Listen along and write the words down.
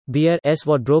BRS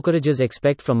what brokerages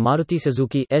expect from Maruti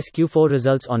Suzuki's Q4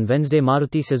 results on Wednesday.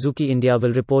 Maruti Suzuki India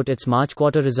will report its March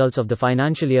quarter results of the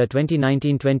financial year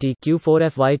 2019-20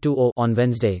 Q4 FY20 on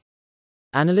Wednesday.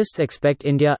 Analysts expect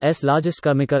India's largest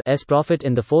carmaker's profit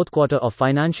in the fourth quarter of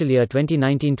financial year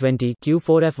 2019-20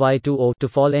 Q4 FY20 to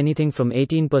fall anything from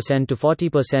 18% to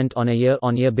 40% on a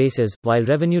year-on-year basis, while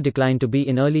revenue declined to be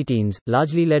in early teens,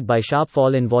 largely led by sharp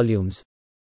fall in volumes.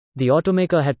 The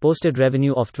automaker had posted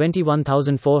revenue of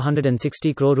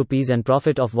 21,460 crore rupees and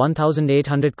profit of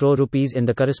 1,800 crore rupees in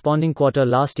the corresponding quarter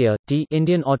last year.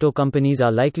 Indian auto companies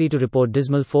are likely to report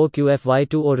dismal 4Q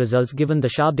FY20 results given the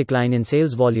sharp decline in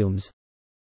sales volumes.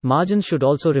 Margins should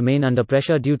also remain under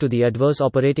pressure due to the adverse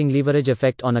operating leverage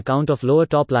effect on account of lower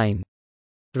top line.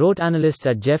 Wrote analysts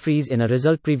at Jefferies in a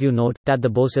result preview note that the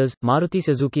bosses, Maruti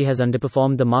Suzuki has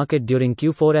underperformed the market during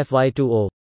Q4 FY20.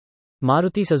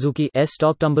 Maruti Suzuki's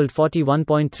stock tumbled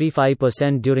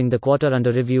 41.35% during the quarter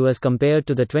under review as compared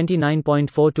to the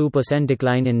 29.42%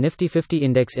 decline in Nifty 50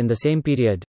 index in the same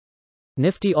period.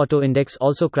 Nifty Auto Index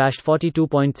also crashed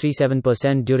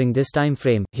 42.37% during this time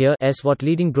frame. Here's what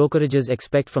leading brokerages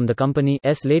expect from the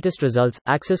company's latest results.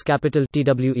 Axis Capital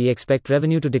 (TWE) expect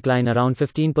revenue to decline around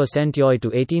 15% YoY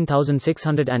to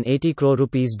 18,680 crore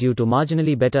rupees due to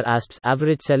marginally better ASPs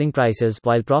average selling prices,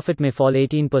 while profit may fall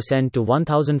 18% to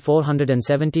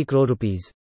 1,470 crore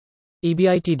rupees.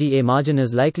 EBITDA margin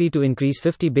is likely to increase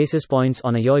 50 basis points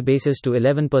on a YoY basis to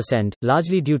 11%,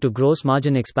 largely due to gross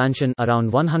margin expansion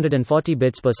around 140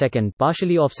 bps per second,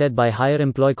 partially offset by higher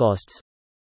employee costs.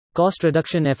 Cost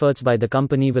reduction efforts by the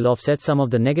company will offset some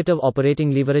of the negative operating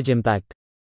leverage impact.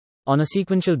 On a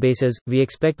sequential basis, we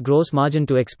expect gross margin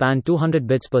to expand 200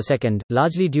 bps per second,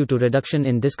 largely due to reduction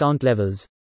in discount levels.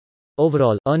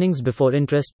 Overall, earnings before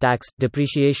interest, tax,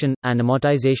 depreciation, and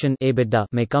amortization (EBITDA)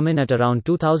 may come in at around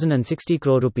 2,060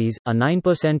 crore rupees, a 9%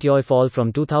 YoY fall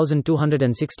from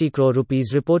 2,260 crore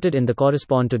rupees reported in the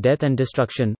correspond to death and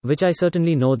destruction, which I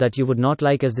certainly know that you would not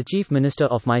like as the Chief Minister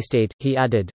of my state, he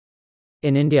added.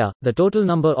 In India, the total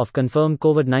number of confirmed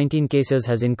COVID-19 cases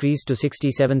has increased to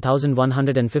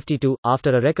 67,152,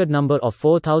 after a record number of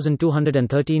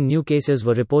 4,213 new cases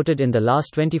were reported in the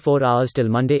last 24 hours till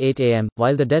Monday 8 am,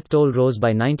 while the death toll rose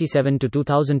by 97 to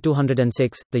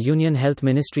 2,206, the Union Health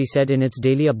Ministry said in its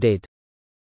daily update.